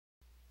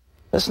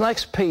This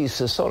next piece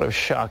is sort of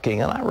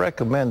shocking, and I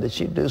recommend that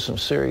you do some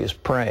serious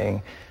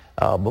praying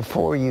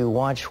before you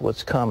watch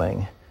what's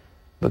coming,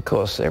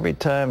 because every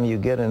time you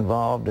get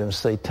involved in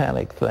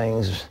satanic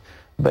things,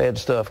 bad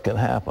stuff can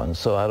happen,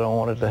 so I don't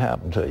want it to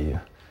happen to you.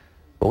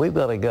 But we've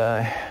got a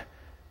guy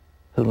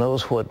who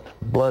knows what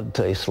blood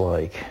tastes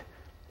like.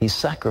 He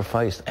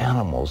sacrificed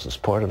animals as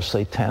part of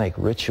satanic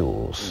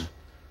rituals.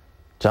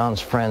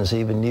 John's friends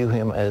even knew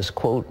him as,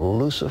 quote,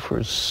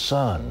 Lucifer's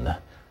son,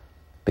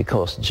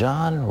 because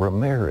John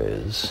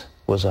Ramirez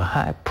was a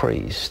high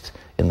priest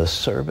in the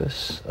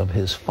service of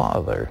his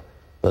father,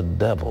 the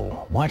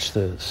devil. Watch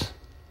this.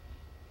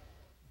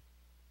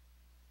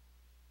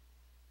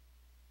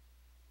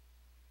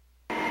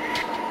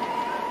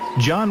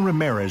 John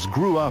Ramirez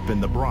grew up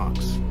in the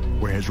Bronx,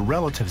 where his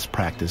relatives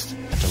practiced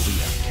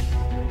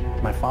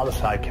Santeria. My father's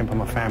side came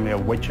from a family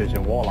of witches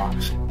and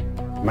warlocks.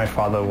 My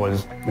father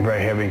was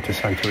very heavy into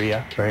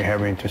Santeria, very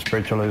heavy into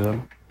spiritualism.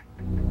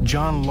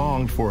 John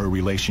longed for a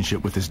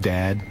relationship with his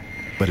dad,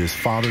 but his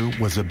father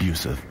was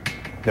abusive.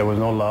 There was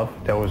no love.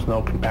 There was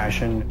no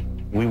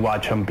compassion. We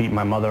watched him beat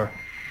my mother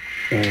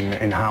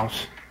in the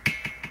house.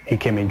 He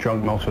came in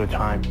drunk most of the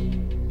time,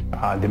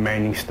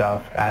 demanding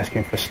stuff,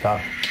 asking for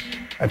stuff.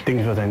 If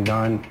things wasn't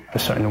done a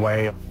certain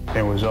way,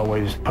 it was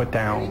always put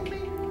down,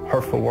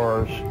 hurtful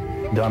words,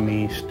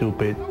 dummy,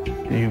 stupid,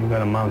 you're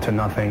gonna amount to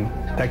nothing,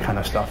 that kind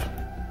of stuff.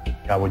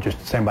 I would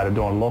just stand by the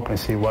door and look and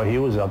see what he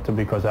was up to,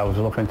 because I was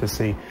looking to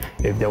see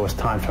if there was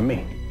time for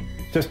me.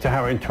 Just to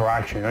have an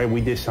interaction, right?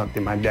 We did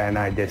something, my dad and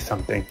I did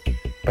something,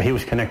 but he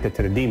was connected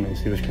to the demons.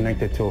 He was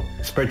connected to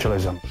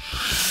spiritualism.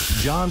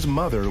 John's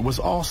mother was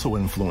also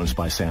influenced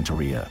by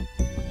Santeria.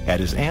 At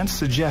his aunt's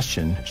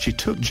suggestion, she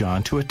took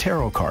John to a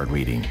tarot card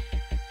reading.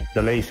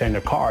 The lady sent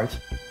the cards.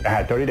 I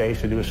had 30 days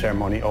to do a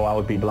ceremony, or I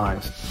would be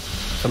blind.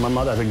 So my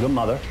mother, as a good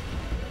mother,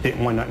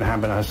 didn't want nothing to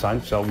happen to her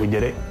son, so we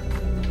did it.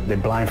 They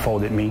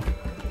blindfolded me,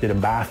 did a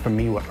bath for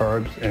me with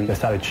herbs, and they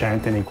started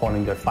chanting and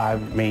calling the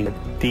 5 main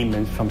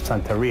demons from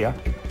Santeria.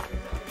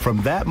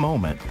 From that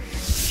moment,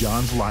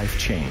 John's life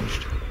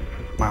changed.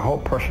 My whole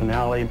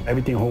personality,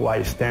 everything who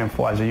I stand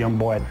for as a young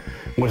boy,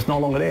 was no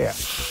longer there.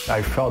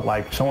 I felt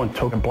like someone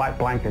took a black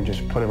blanket and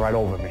just put it right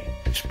over me,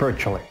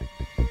 spiritually.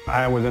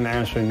 I wasn't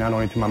answering not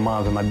only to my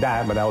mom and my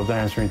dad, but I was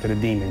answering to the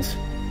demons.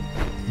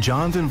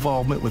 John's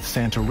involvement with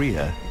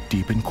Santeria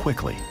deepened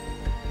quickly.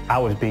 I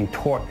was being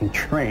taught and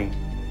trained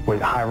with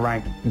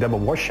high-ranked devil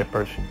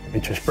worshippers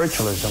into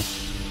spiritualism.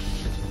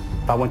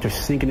 I went to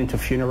sneaking into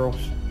funerals,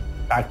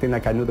 acting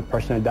like I knew the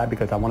person that died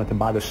because I wanted to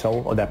buy the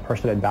soul of that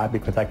person that died,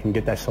 because I can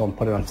get that soul and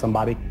put it on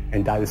somebody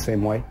and die the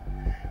same way.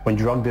 When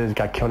drug dealers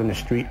got killed in the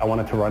street, I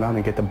wanted to run out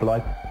and get the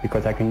blood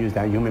because I can use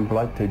that human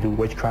blood to do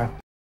witchcraft.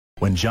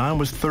 When John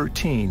was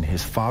 13,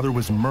 his father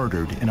was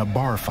murdered in a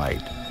bar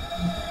fight.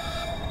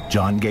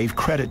 John gave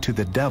credit to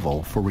the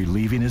devil for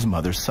relieving his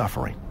mother's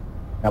suffering.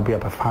 I'll be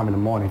up at 5 in the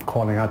morning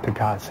calling out to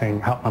God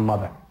saying, help my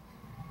mother.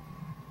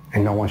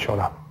 And no one showed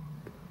up.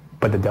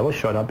 But the devil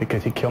showed up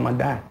because he killed my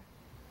dad.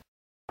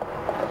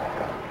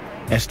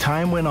 As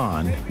time went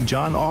on,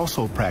 John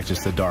also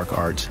practiced the dark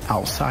arts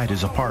outside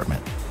his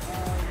apartment.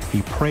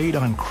 He preyed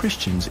on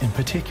Christians in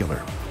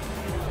particular.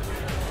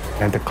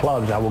 At the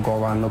clubs, I would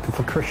go around looking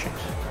for Christians.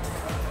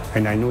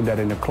 And I knew that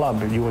in the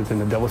club, you was in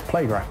the devil's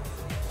playground.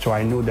 So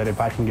I knew that if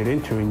I can get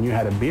into it and you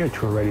had a beer or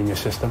two already in your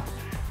system,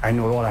 I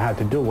knew all I had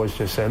to do was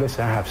just say,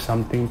 listen, I have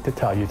something to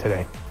tell you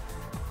today.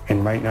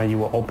 And right now you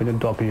will open the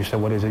door and you said,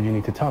 what is it you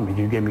need to tell me?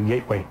 You gave me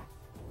gateway.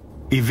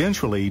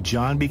 Eventually,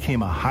 John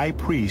became a high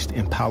priest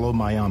in Palo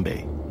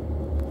Mayombe,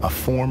 a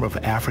form of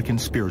African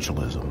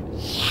spiritualism.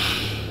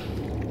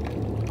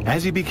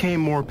 As he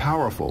became more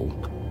powerful,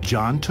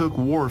 John took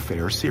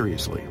warfare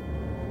seriously.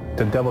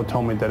 The devil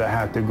told me that I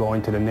had to go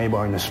into the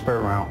neighborhood in the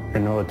spirit realm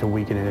in order to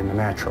weaken it in the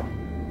natural.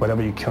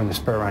 Whatever you kill in the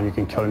spirit realm, you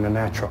can kill in the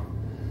natural.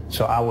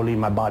 So I will leave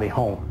my body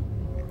home,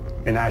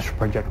 and I should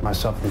project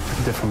myself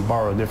into different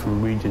boroughs,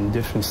 different regions,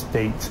 different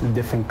states,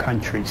 different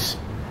countries.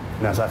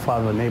 And as I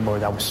follow the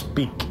neighborhood, I would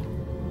speak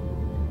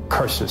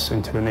curses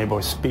into the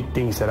neighborhood, speak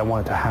things that I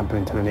wanted to happen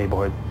into the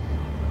neighborhood.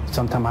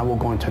 Sometimes I will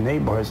go into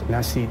neighborhoods and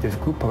I see this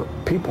group of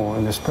people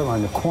in the spirit realm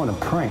in the corner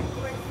praying,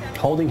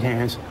 holding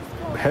hands,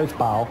 heads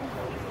bowed,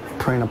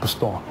 praying up a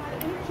storm.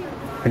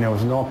 And there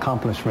was no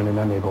accomplishment in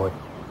that neighborhood.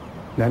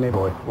 That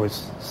neighborhood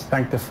was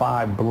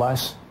sanctified,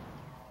 blessed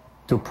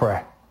through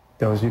prayer.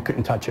 You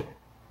couldn't touch it.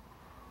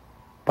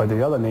 But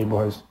the other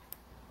neighborhoods,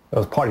 it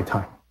was party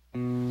time.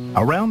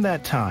 Around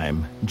that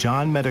time,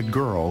 John met a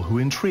girl who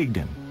intrigued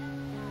him.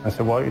 I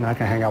said, well, I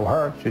can hang out with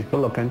her. She's good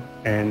looking.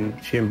 And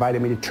she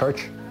invited me to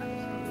church.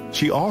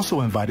 She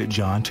also invited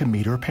John to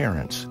meet her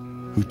parents,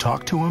 who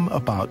talked to him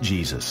about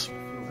Jesus.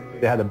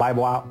 They had the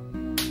Bible out.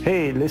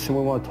 Hey, listen,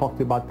 we want to talk to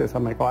you about this.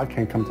 I'm like, oh, I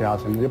can't come to your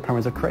house. And your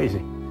parents are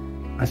crazy.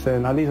 I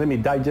said, at least let me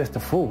digest the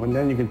food, and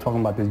then you can talk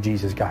about this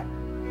Jesus guy.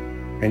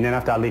 And then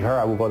after I leave her,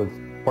 I will go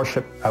to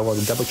worship. I will go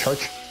to Devil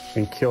Church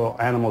and kill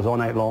animals all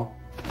night long.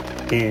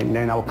 And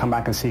then I will come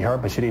back and see her,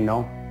 but she didn't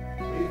know.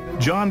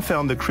 John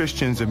found the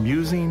Christians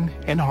amusing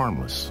and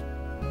harmless.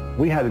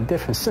 We had a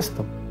different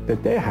system.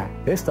 that they had.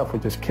 Their stuff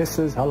was just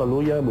kisses,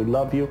 hallelujah, we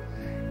love you.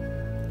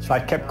 So I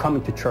kept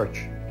coming to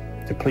church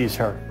to please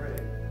her.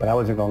 But I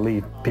wasn't going to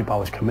leave people I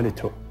was committed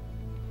to.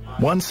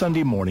 One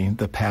Sunday morning,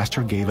 the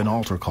pastor gave an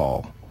altar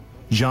call.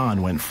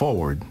 John went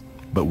forward,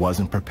 but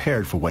wasn't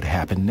prepared for what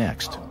happened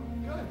next.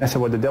 I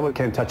said, well, the devil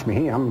can't touch me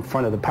here. I'm in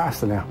front of the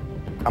pastor now.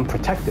 I'm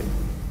protected.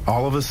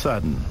 All of a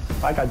sudden,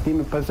 I got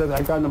demon possessed.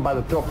 I got them by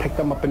the throat, picked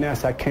them up in there,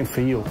 said, I came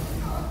for you.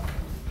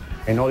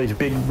 And all these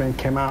big men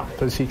came out.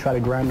 Because he tried to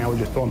grab me, I was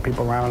just throwing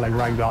people around like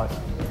rag dolls.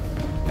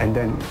 And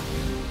then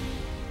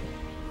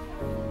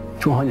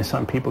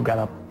 200-something people got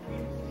up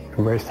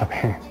and raised up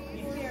hands.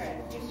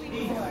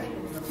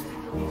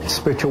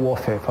 Spiritual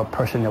warfare for a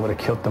person that would have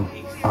killed them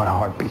on a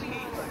heartbeat.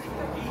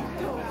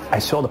 I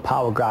saw the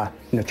power of God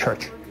in the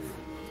church.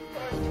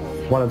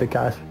 One of the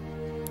guys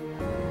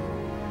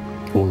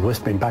was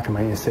whispering back in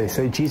my ear and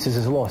say, Jesus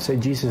is Lord, say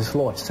Jesus is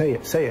Lord, say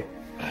it, say it.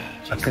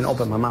 I couldn't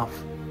open my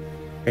mouth.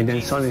 And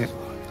then suddenly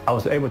I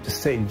was able to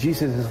say,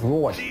 Jesus is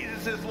Lord.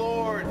 Jesus is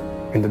Lord.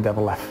 And the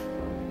devil left.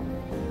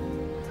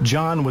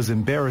 John was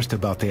embarrassed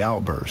about the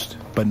outburst,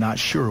 but not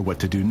sure what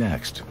to do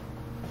next.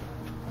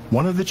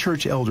 One of the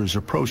church elders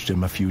approached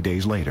him a few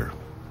days later.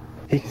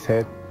 He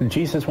said,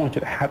 Jesus wants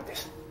you to have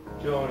this.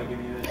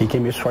 He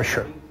gave me a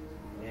sweatshirt.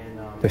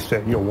 They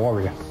said, you're a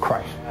warrior for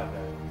Christ.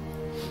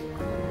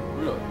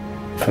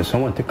 For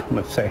someone to come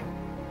and say,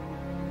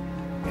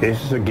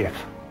 this is a gift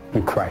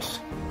in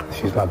Christ, because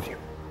he loves you.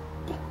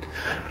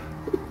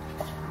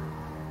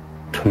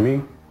 To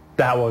me,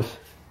 that was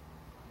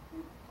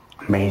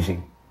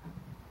amazing.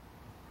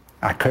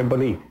 I couldn't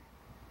believe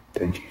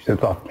that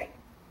Jesus loved me.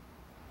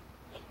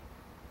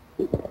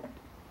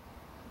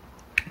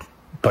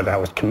 But I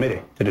was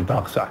committed to the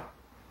dark side.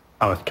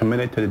 I was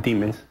committed to the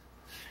demons.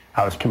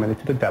 I was committed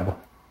to the devil.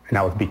 And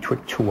I was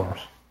betwixt two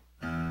worlds.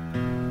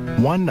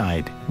 One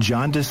night,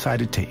 John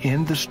decided to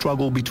end the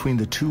struggle between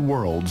the two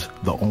worlds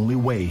the only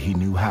way he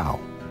knew how.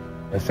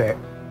 I said,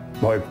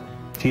 Lord,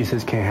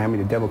 Jesus can't have me,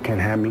 the devil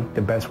can't have me.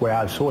 The best way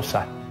out is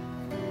suicide.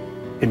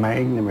 In my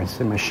ignorance,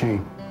 in my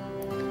shame,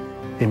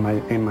 in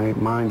my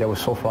mind that was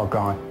so far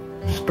gone,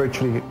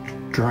 spiritually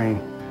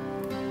drained,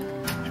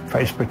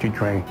 very spiritually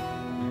drained.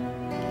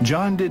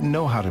 John didn't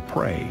know how to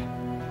pray,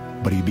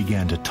 but he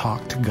began to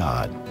talk to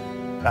God.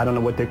 I don't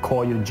know what they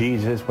call you,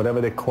 Jesus, whatever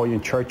they call you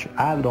in church.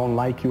 I don't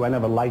like you. I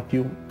never liked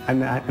you. I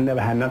never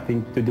had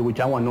nothing to do with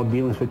you. I want no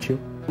dealings with you.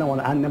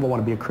 I never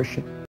want to be a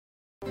Christian.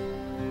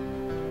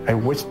 I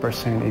whisper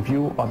saying, if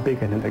you are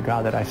bigger than the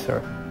God that I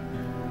serve,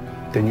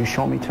 then you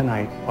show me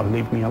tonight or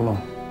leave me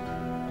alone.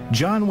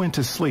 John went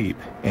to sleep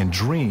and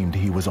dreamed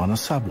he was on a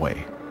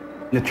subway.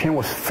 The train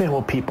was filled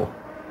with people,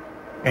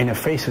 and their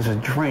faces were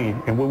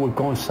drained, and we were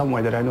going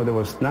somewhere that I know that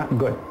was not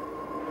good.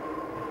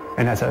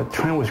 And as the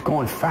train was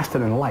going faster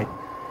than light,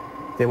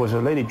 there was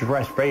a lady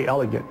dressed very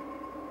elegant,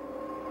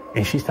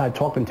 and she started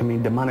talking to me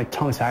in demonic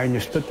tongues. I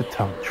understood the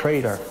tongue.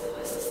 Traitor,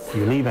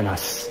 you're leaving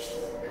us.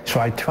 So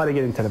I try to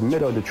get into the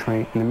middle of the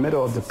train, in the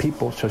middle of the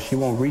people, so she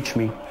won't reach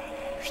me.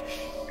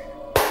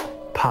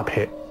 Pop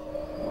hit,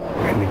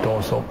 and the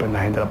doors open.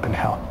 I ended up in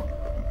hell.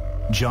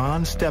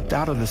 John stepped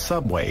out of the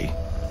subway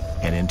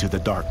and into the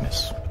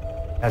darkness.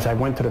 As I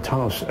went to the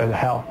tunnels of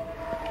hell,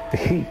 the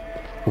heat,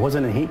 it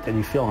wasn't the heat that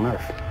you feel on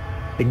earth.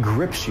 It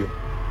grips you,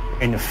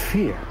 and the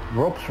fear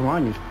ropes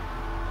around you.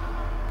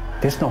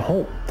 There's no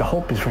hope. The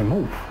hope is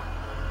removed.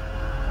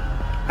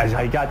 As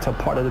I got to a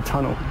part of the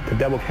tunnel, the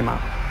devil came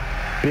out,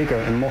 bigger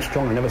and more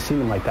stronger. Never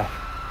seen him like that.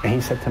 And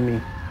he said to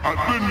me, I've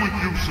been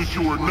with you since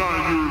you were 9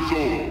 years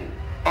old.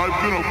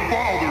 I've been a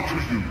father to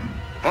you.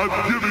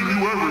 I've given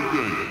you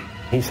everything.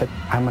 He said,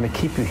 I'm going to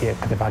keep you here,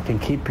 because if I can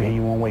keep you here,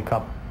 you won't wake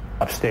up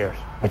upstairs,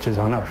 which is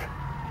on earth.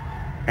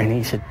 And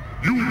he said,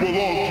 you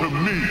belong to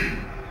me,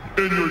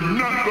 and you're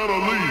not going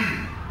to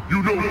leave.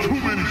 You know too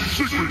many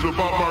secrets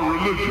about my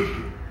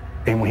religion.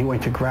 And when he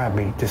went to grab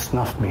me, to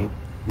snuff me,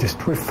 this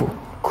dreadful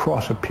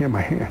cross would appear in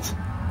my hands.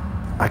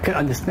 I couldn't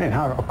understand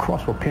how a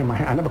cross would appear in my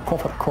hand. I never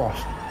called for the cross.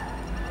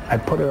 I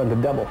put it on the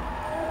devil.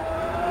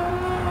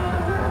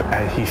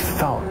 And he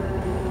felt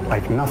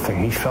like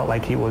nothing. He felt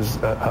like he was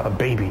a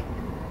baby.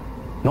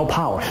 No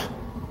powers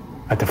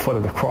at the foot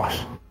of the cross.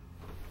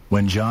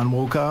 When John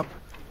woke up,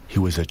 he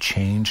was a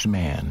changed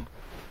man.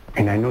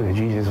 And I knew that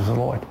Jesus was the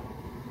Lord.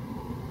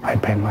 I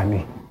bent my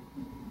knee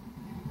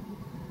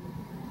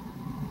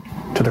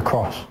to the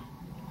cross.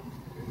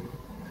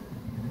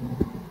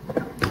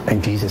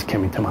 And Jesus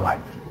came into my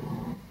life.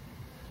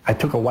 I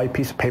took a white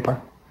piece of paper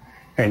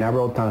and I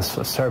wrote down, a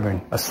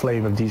servant, a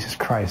slave of Jesus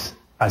Christ.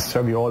 I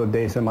serve you all the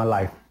days of my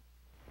life.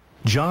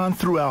 John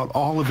threw out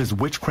all of his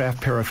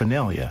witchcraft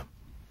paraphernalia,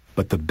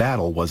 but the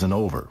battle wasn't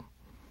over.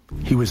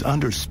 He was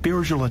under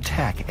spiritual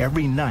attack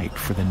every night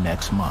for the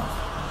next month.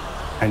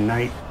 At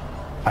night,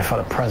 I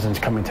felt a presence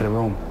come into the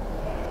room.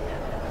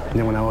 And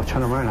then when I would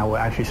turn around, I would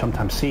actually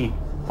sometimes see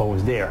what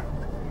was there.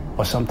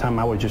 Or sometimes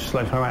I would just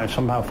turn around and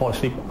somehow fall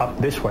asleep up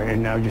this way,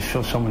 and I would just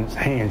feel someone's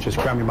hands just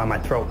grab me by my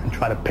throat and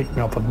try to pick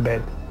me up off the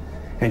bed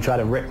and try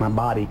to rip my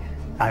body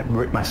I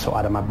rip my soul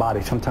out of my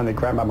body. Sometimes they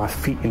grab by my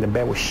feet and the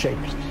bed would shake,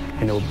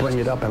 and it would bring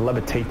it up and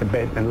levitate the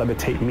bed and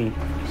levitate me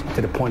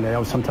to the point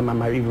that sometimes I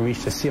might even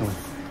reach the ceiling.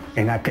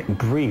 And I couldn't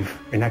breathe,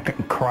 and I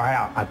couldn't cry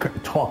out. I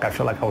couldn't talk. I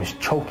felt like I was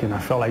choking. I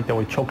felt like they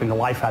were choking the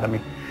life out of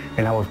me.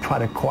 And I would try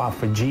to call out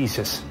for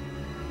Jesus,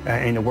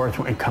 and the words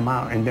wouldn't come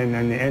out. And then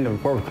in the end, the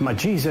word would come out,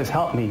 Jesus,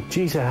 help me.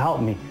 Jesus, help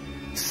me.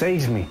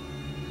 Save me.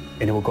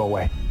 And it would go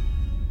away.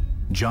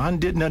 John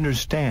didn't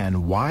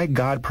understand why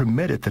God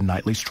permitted the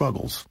nightly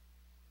struggles.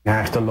 I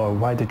asked the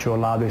Lord, why did you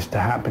allow this to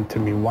happen to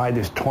me? Why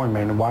this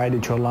torment? Why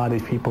did you allow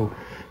these people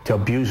to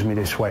abuse me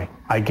this way?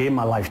 I gave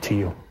my life to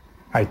you.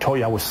 I told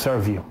you I would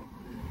serve you.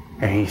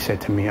 And he said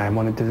to me, I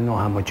wanted to know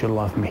how much you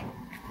love me,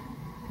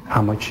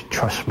 how much you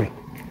trust me.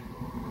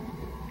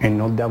 And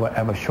no devil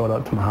ever showed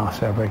up to my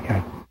house ever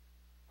again.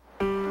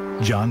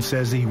 John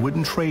says he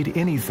wouldn't trade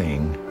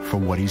anything for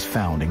what he's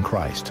found in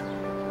Christ.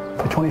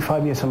 For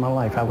 25 years of my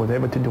life, I was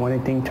able to do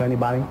anything to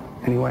anybody,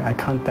 anyway. I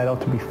count that out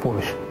to be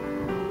foolish.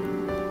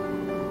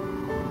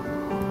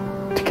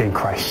 To gain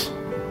Christ.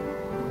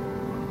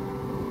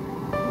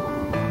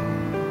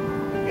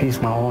 He's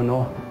my all in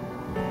all.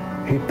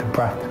 He's the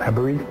breath that I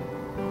breathe.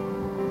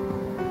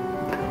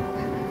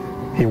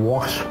 He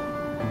walks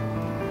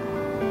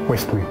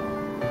with me.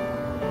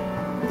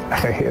 I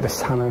can hear the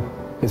sound of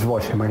his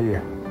voice in my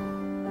ear.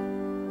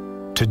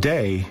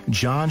 Today,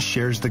 John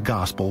shares the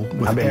gospel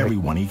with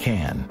everyone he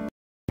can.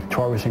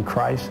 Victorious in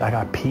Christ. I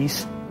got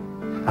peace.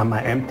 I'm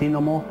not empty no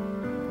more.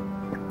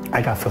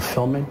 I got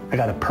fulfillment. I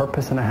got a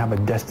purpose, and I have a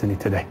destiny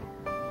today.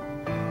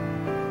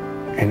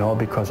 And all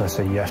because I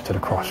said yes to the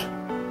cross.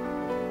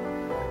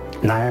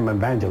 And I am an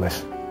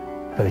evangelist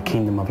for the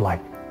kingdom of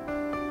light.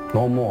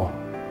 No more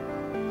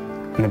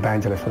an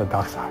evangelist for the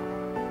dark side.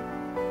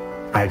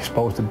 I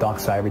expose the dark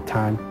side every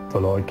time the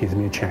Lord gives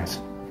me a chance.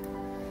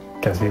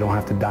 Because you don't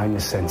have to die in your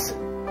sins.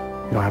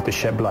 You don't have to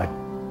shed blood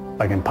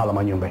like in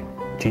Palamayumbe.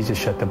 Jesus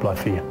shed the blood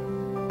for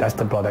you. That's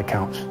the blood that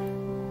counts.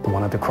 The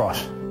one at the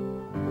cross.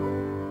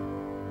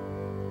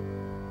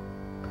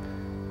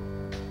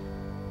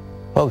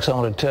 Folks, I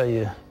want to tell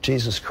you,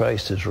 Jesus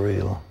Christ is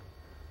real.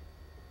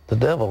 The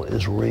devil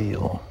is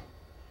real.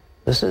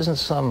 This isn't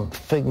some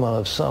figment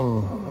of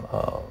some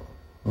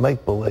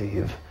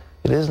make-believe.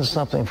 It isn't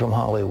something from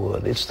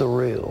Hollywood. It's the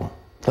real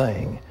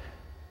thing.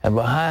 And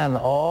behind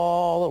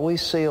all that we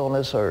see on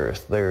this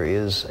earth, there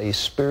is a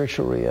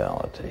spiritual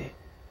reality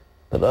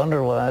that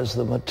underlies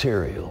the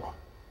material.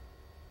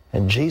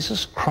 And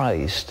Jesus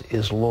Christ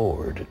is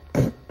Lord.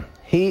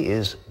 He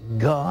is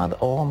God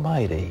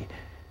Almighty.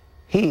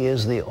 He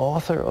is the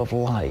author of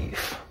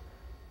life.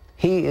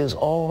 He is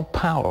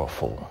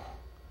all-powerful.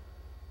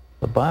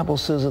 The Bible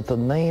says at the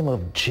name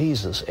of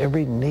Jesus,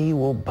 every knee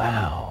will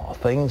bow.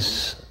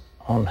 Things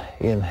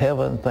in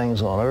heaven,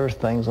 things on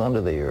earth, things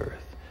under the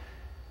earth.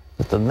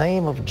 At the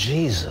name of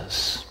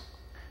Jesus,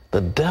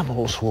 the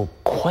devils will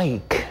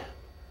quake.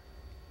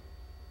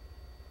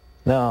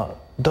 Now,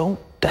 don't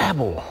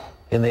dabble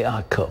in the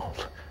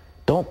occult.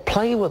 Don't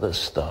play with this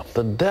stuff.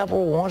 The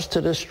devil wants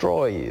to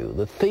destroy you.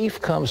 The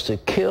thief comes to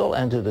kill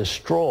and to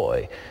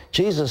destroy.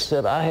 Jesus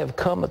said, I have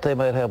come that they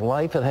might have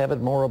life and have it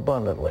more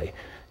abundantly.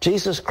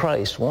 Jesus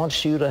Christ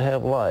wants you to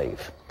have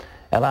life.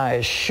 And I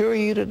assure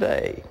you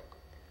today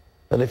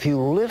that if you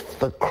lift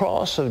the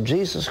cross of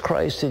Jesus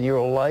Christ in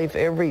your life,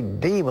 every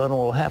demon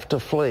will have to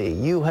flee.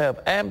 You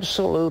have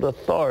absolute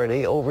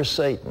authority over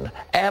Satan.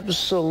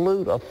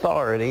 Absolute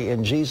authority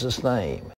in Jesus' name.